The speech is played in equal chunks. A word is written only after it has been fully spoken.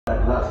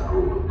bus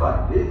group,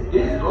 but this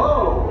is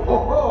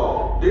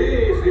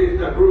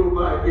the group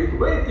I've been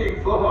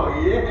waiting for,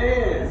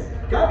 yes.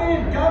 Come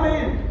in, come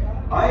in.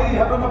 I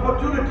have an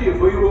opportunity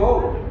for you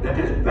all that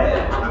is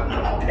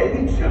bad,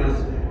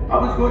 dangerous. I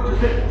was going to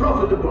say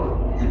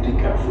profitable. You think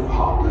I'm so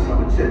heartless I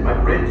would send my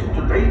friends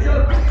to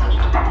danger?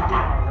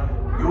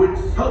 You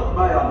insult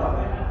my honor.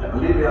 And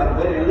believe me, I'm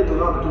very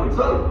little honor to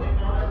insult.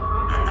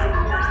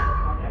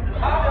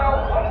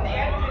 One of the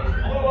engines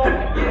blew up.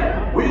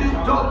 Yeah, we'll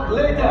talk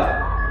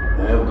later.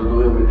 I have to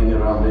do everything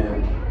around here.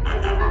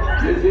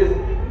 Yes, yes.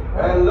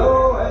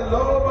 Hello,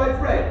 hello, my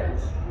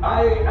friends.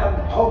 I am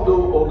Hondo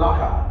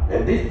Onaka,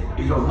 and this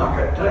is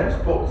Onaka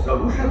Transport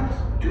Solutions.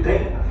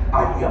 Today,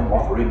 I am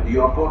offering the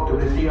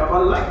opportunity of a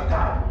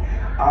lifetime.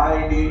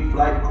 I need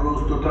flight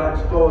crews to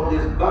transport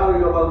this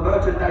valuable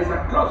merchandise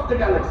across the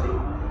galaxy.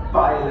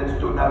 Pilots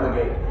to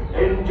navigate,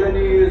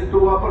 engineers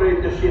to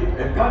operate the ship,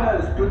 and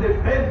gunners to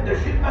defend the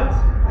shipments.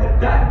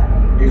 And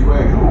that is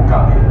where you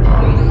come in.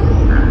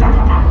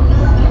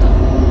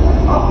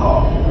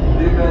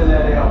 The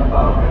Millennium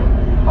Falcon.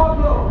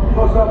 On loan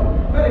for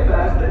some very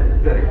fast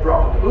and very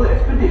profitable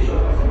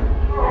expeditions.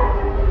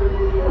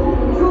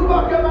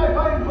 Chewbacca, my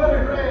fine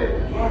furry friend.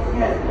 Yes,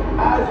 yes.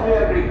 As we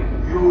agreed,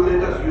 you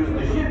let us use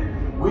the ship.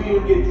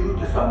 We'll get you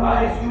the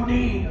supplies you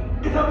need.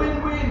 It's a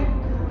win-win.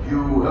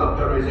 You help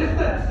the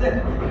resistance,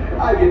 and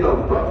I get all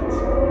the profits.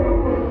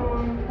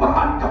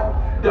 What?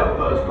 The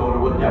first order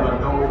would never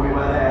know we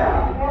were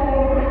there.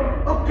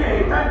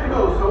 Okay, time to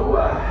go, so,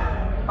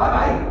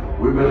 bye-bye.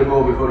 We better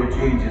go before he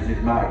changes his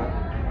mind.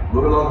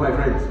 Move along, my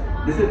friends.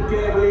 Listen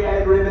carefully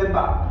and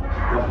remember,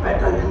 the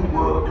better you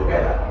work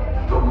together,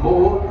 the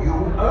more you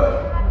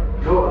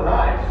earn. Your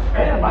lives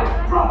and my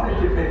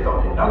profit depend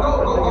on it. Now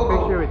go, go, go, go.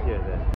 Picture with you then.